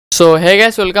So hey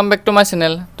guys, welcome back to my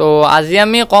channel. তো আজি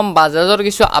আমি কম বাজাজৰ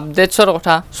কিছু আপডেটছৰ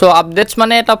কথা। সো আপডেটছ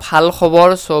মানে এটা ভাল খবৰ।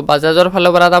 সো বাজাজৰ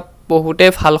ফালৰ পৰা এটা বহুতে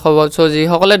ভাল খবৰ। সো যি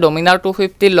সকলে ডমিনাৰ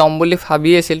 250 লম বুলি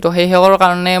ভাবি আছিল তো সেই হেকৰ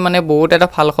কাৰণে মানে বহুত এটা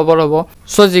ভাল খবৰ হ'ব।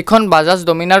 সো যিখন বাজাজ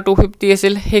ডমিনাৰ 250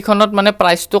 আছিল সেইখনত মানে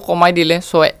প্ৰাইচটো কমাই দিলে।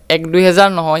 সো 1-2000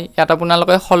 নহয়, ইয়াত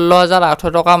আপোনালোকে 16800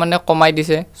 টকা মানে কমাই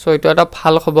দিছে। সো এইটো এটা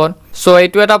ভাল খবৰ। সো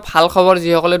এইটো এটা ভাল খবৰ যি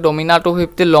সকলে ডমিনাৰ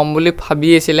 250 লম বুলি ভাবি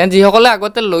আছিল, যি সকলে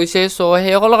আগতে লৈছে। সো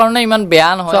সেই সকলৰ কাৰণে ইমান বেয়া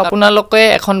নহয়। আপোনালোকে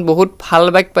এখন বহুত ভাল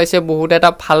বাইক পাইছে, বহুত এটা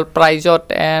ভাল প্ৰাইজত।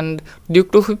 এণ্ড ডিউক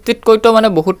 250 কৈতো মানে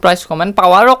বহুত প্ৰাইচ কম, এণ্ড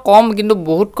পাৱাৰো কম কিন্তু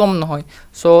বহুত কম নহয়।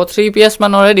 সো 3 PS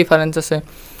মানৰে ডিফাৰেন্স আছে।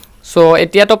 সো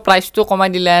এতিয়াতো প্ৰাইচটো কমাই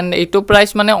দিলে, এণ্ড এইটো প্ৰাইচ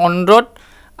মানে অন ৰোড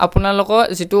আপোনালোকৰ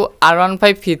যিটো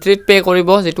R15 V3 পে কৰিব,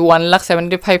 যিটো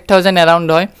 1,75,000 এৰাউণ্ড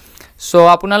হয়। সো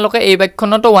আপোনালোকে এই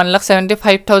বাইকখনতো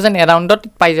 1,75,000 এৰাউণ্ডত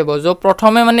পাই যাব। য'ত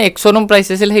প্ৰথমে মানে এক্সৰুম প্ৰাইচ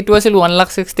আছিল সেইটো আছিল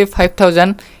 1,65,000,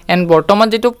 এণ্ড বৰ্তমান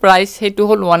যিটো প্ৰাইচ সেইটো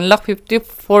হ'ল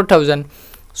 1,54,000।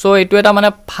 সো এইটো এটা মানে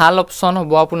ভাল অপশ্যন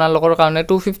হ'ব আপোনালোকৰ কাৰণে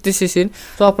 250cc।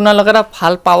 সো আপোনালোকে এটা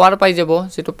ভাল পাৱাৰ পাই যাব,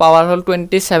 যিটো পাৱাৰ হ'ল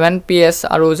 27 PS,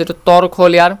 আৰু যিটো টৰ্ক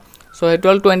হ'ল ইয়াৰ সো সেইটো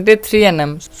হ'ল 23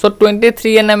 Nm। সো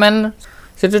 23 Nm এণ্ড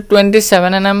যিটো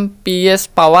 27 Nm PS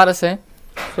পাৱাৰ আছে।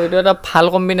 সো এইটো এটা ভাল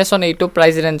কম্বিনেশ্যন এইটো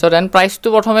প্ৰাইচ ৰেঞ্জত। এণ্ড প্ৰাইচটো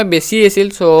প্ৰথমে বেছি আছিল,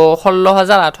 সো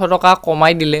 16800 টকা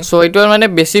কমাই দিলে। সো এইটো মানে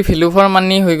বেছি ভেলু ফৰ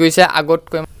মানি হৈ গৈছে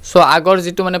আগতকৈ। সো আগৰ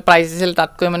যিটো মানে প্ৰাইচ আছিল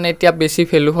তাতকৈ মানে এতিয়া বেছি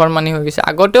ভেলু ফৰ মানি হৈ গৈছে।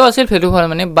 আগতেও আছিল ভেলু ফৰ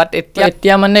মানি, বাট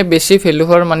এতিয়া মানে বেছি ভেলু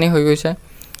ফৰ মানি হৈ গৈছে।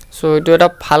 সো এইটো এটা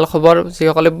ভাল খবৰ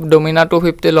যিসকলে ডমিনাৰ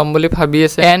 250 ল'ম বুলি ভাবি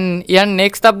আছে। And year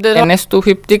next update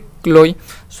NS250 লৈ।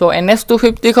 সো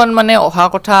NS250খন মানে অহা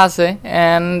কথা আছে।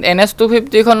 এণ্ড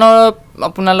NS250খনৰ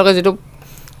আপোনালোকে যিটো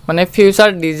মানে ফিউচাৰ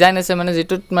ডিজাইন আছে, মানে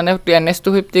যিটোত মানে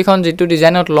NS250খন যিটো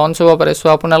ডিজাইনত লঞ্চ হ'ব পাৰে। সো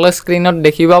আপোনালোকে স্ক্ৰীনত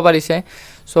দেখিব পাৰিছে।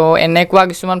 সো এনেকুৱা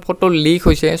কিছুমান ফটো লিক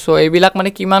হৈছে। সো এইবিলাক মানে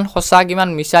কিমান সঁচা কিমান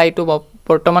মিছা এইটো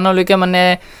বৰ্তমানলৈকে মানে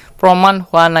প্ৰমাণ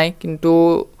হোৱা নাই, কিন্তু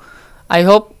আই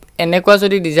হোপ এনেকুৱা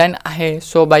যদি ডিজাইন আহে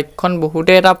সো বাইকখন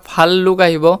বহুতে এটা ভাল লুক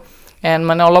আহিব, এণ্ড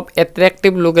মানে অলপ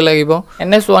এট্ৰেক্টিভ লুক লাগিব।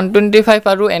 NS125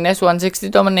 আৰু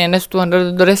NS160 মানে NS200ৰ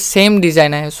দৰে ছেইম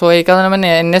ডিজাইন আহে। সো এইকাৰণে মানে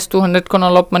NS200খন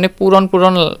অলপ মানে পুৰণ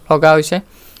লগা হৈছে।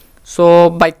 সো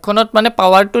বাইকখনত মানে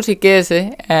পাৱাৰটো ঠিকেই আছে,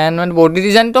 এণ্ড মানে বডি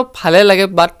ডিজাইনটো ভালে লাগে,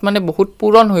 বাট মানে বহুত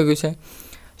পুৰণ হৈ গৈছে।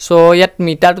 সো ইয়াত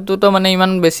মিটাৰটোতো মানে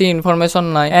ইমান বেছি ইনফৰমেশ্যন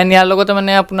নাই, এণ্ড ইয়াৰ লগতে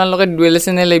মানে আপোনালোকে ডুৱেল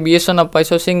চেনেল ABS-ও নাপায়।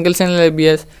 So single channel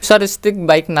ABS futuristic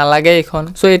bike নালাগে এইখন।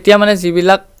 সো এতিয়া মানে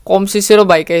যিবিলাক কম চিচিৰো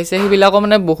বাইক আহিছে সেইবিলাকো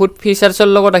মানে বহুত ফিচাৰ্ছৰ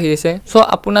লগত আহি আছে। সো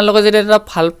আপোনালোকে যদি এটা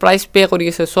ভাল প্ৰাইচ পে' কৰি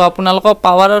আছে, সো আপোনালোকৰ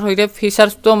পাৱাৰৰ সৈতে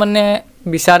ফিচাৰ্ছটো মানে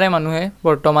বিচাৰে মানুহে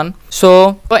বৰ্তমান। সো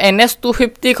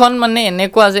NS250খন মানে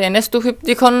এনেকুৱা যে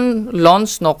NS250খন লঞ্চ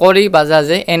নকৰি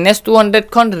বাজাজে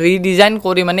NS200খন ৰিডিজাইন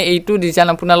কৰি, মানে এইটো ডিজাইন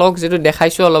আপোনালোকক যিটো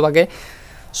দেখাইছোঁ অলপ আগে,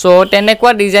 সো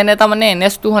তেনেকুৱা ডিজাইন এটা মানে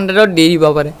NS200ত দি দিব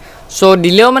পাৰে। সো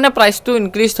দিলেও মানে প্ৰাইচটো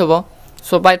ইনক্ৰিজ হ'ব।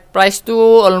 সো প্ৰাইচটো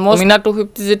অলমষ্ট ডমিনাৰ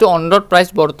 250 যিটো অন ৰোড প্ৰাইচ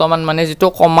বৰ্তমান মানে যিটো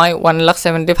কমাই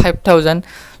 1,75,000।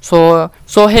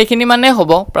 সো সেইখিনি মানে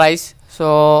হ'ব প্ৰাইচ। সো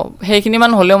সেইখিনি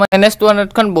মান হ'লেও মানে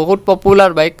NS200খন বহুত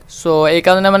পপুলাৰ বাইক। সো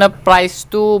এইকাৰণে মানে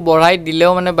প্ৰাইচটো বঢ়াই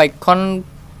দিলেও মানে বাইকখন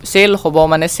চেল হ'ব,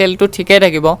 মানে চেলটো ঠিকেই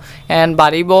থাকিব, এণ্ড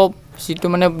বাঢ়িব। যিটো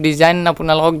মানে ডিজাইন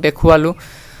আপোনালোকক দেখুৱালোঁ,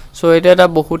 সো এইটো এটা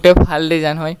বহুতে ভাল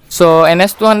ডিজাইন হয়। সো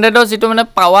NS200ৰ যিটো মানে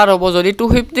পাৱাৰ হ'ব, যদি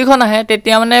 250খন আহে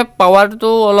তেতিয়া মানে পাৱাৰটো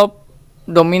অলপ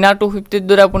ডমিনাৰ 250ৰ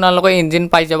দৰে আপোনালোকে ইঞ্জিন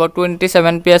পাই যাব।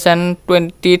 27 PS এণ্ড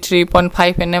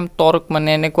 23.5 Nm টৰ্ক, মানে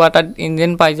এনেকুৱা এটা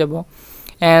ইঞ্জিন পাই যাব,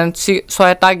 এণ্ড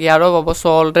 6টা গিয়াৰো পাব। সো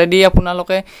অলৰেডি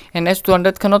আপোনালোকে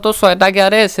NS200খনতো 6টা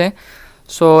গিয়াৰে আছে।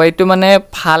 সো এইটো মানে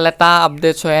ভাল এটা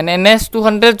আপডেটছ হয়। এণ্ড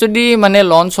NS200 যদি মানে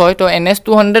লঞ্চ হয় তো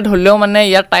NS200 হ'লেও মানে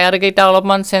ইয়াৰ টায়াৰকেইটা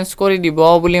অলপমান চেঞ্জ কৰি দিব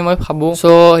বুলি মই ভাবোঁ।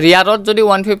 সো ৰিয়াৰত যদি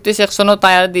 150 ছেকশ্যনৰ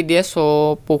টায়াৰ দি দিয়ে সো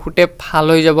বহুতে ভাল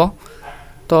হৈ যাব।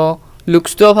 তো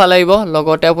লুকছটোও ভাল আহিব,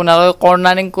 লগতে আপোনালোকে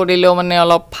কৰ্নাৰিং কৰিলেও মানে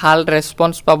অলপ ভাল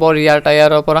ৰেছপন্স পাব ৰিয়াৰ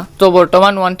টায়াৰৰ পৰা। তো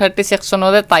বৰ্তমান 130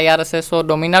 ছেকশ্যনৰে টায়াৰ আছে। So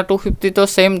Dominar 250তো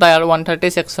same tyre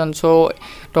 130 section. So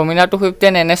Dominar 250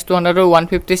 and NS200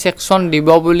 150 section দিব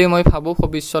বুলি মই ভাবোঁ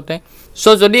ভৱিষ্যতে। সো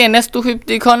যদি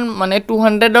NS250খন মানে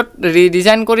 200ত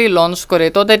ৰিডিজাইন কৰি লঞ্চ কৰে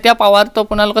তো তেতিয়া পাৱাৰটো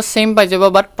আপোনালোকে ছেইম পাই যাব,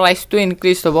 বাট প্ৰাইচটো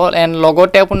ইনক্ৰিজ হ'ব। এণ্ড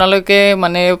লগতে আপোনালোকে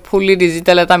মানে ফুলি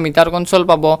ডিজিটেল এটা মিটাৰ কনচল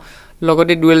পাব,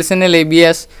 লগতে dual channel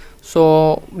ABS। So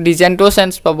ডিজাইনটোও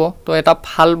change পাব। তো এটা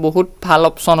বহুত ভাল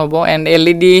অপশ্যন হ'ব। এণ্ড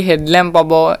LED হেডলেম্প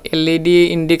পাব, LED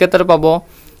ইণ্ডিকেটৰ পাব।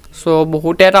 সো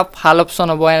বহুতে এটা ভাল অপশ্যন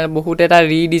হ'ব, এণ্ড বহুতে এটা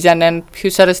ৰিডিজাইন এণ্ড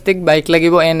ফিউচাৰিষ্টিক বাইক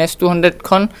লাগিব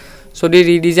NS200খন যদি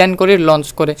ৰিডিজাইন কৰি লঞ্চ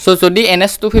কৰে। সো যদি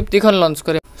NS250খন লঞ্চ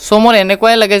কৰে, সো মোৰ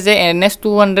এনেকুৱাই লাগে যে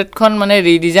NS200খন মানে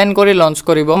ৰিডিজাইন কৰি লঞ্চ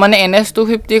কৰিব। মানে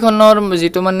NS250খনৰ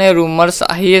যিটো মানে ৰুমাৰ্ছ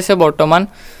আহি আছে বৰ্তমান,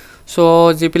 সো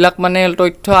যিবিলাক মানে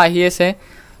তথ্য আহি আছে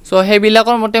সো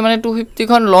সেইবিলাকৰ মতে মানে 250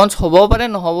 খন লঞ্চ হ'ব পাৰে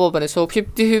নহ'ব পাৰে সো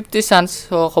 50-50 চান্স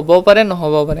হ'ব পাৰে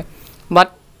নহ'ব পাৰে বাট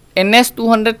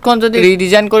NS200 খন যদি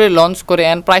ৰিডিজাইন কৰি লঞ্চ কৰে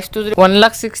এণ্ড প্ৰাইচটো যদি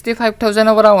 1,65,000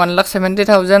 ৰ পৰা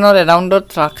 1,70,000 ৰ এৰাউণ্ডত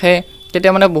ৰাখে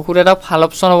তেতিয়া মানে বহুত এটা ভাল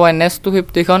অপশ্যন হ'ব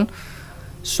NS250 খন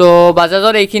সো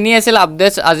বাজাজৰ এইখিনি আছিল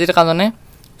আপডেটছ আজিৰ কাৰণে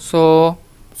সো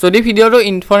যদি ভিডিওটো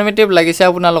ইনফৰমেটিভ লাগিছে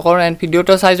আপোনালোকৰ এণ্ড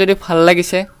ভিডিওটো চাই যদি ভাল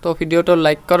লাগিছে তো ভিডিওটো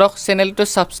লাইক কৰক চেনেলটো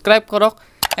ছাবস্ক্ৰাইব কৰক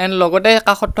এণ্ড লগতে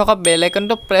কাষত থকা বেল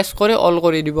আইকনটো প্ৰেছ কৰি অল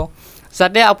কৰি দিব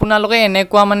যাতে আপোনালোকে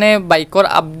এনেকুৱা মানে বাইকৰ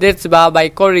আপডেটছ বা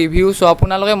বাইকৰ ৰিভিউ সো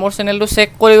আপোনালোকে মোৰ চেনেলটো চেক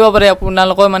কৰিব পাৰে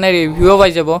আপোনালোকে মানে ৰিভিউ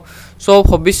পাই যাব সো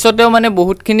ভৱিষ্যতেও মানে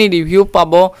বহুতখিনি ৰিভিউ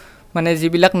পাব মানে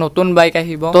যিবিলাক নতুন বাইক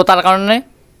আহিব তো তাৰ কাৰণে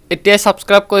এতিয়া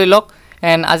ছাবস্ক্ৰাইব কৰি লওক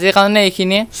এণ্ড আজিৰ কাৰণে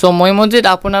এইখিনিয়ে সো মই মজিদ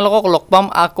আপোনালোকক লগ পাম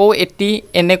আকৌ এটি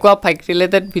এনেকুৱা বাইক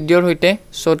ৰিলেটেড ভিডিঅ'ৰ সৈতে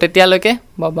সো তেতিয়ালৈকে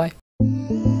বাই বাই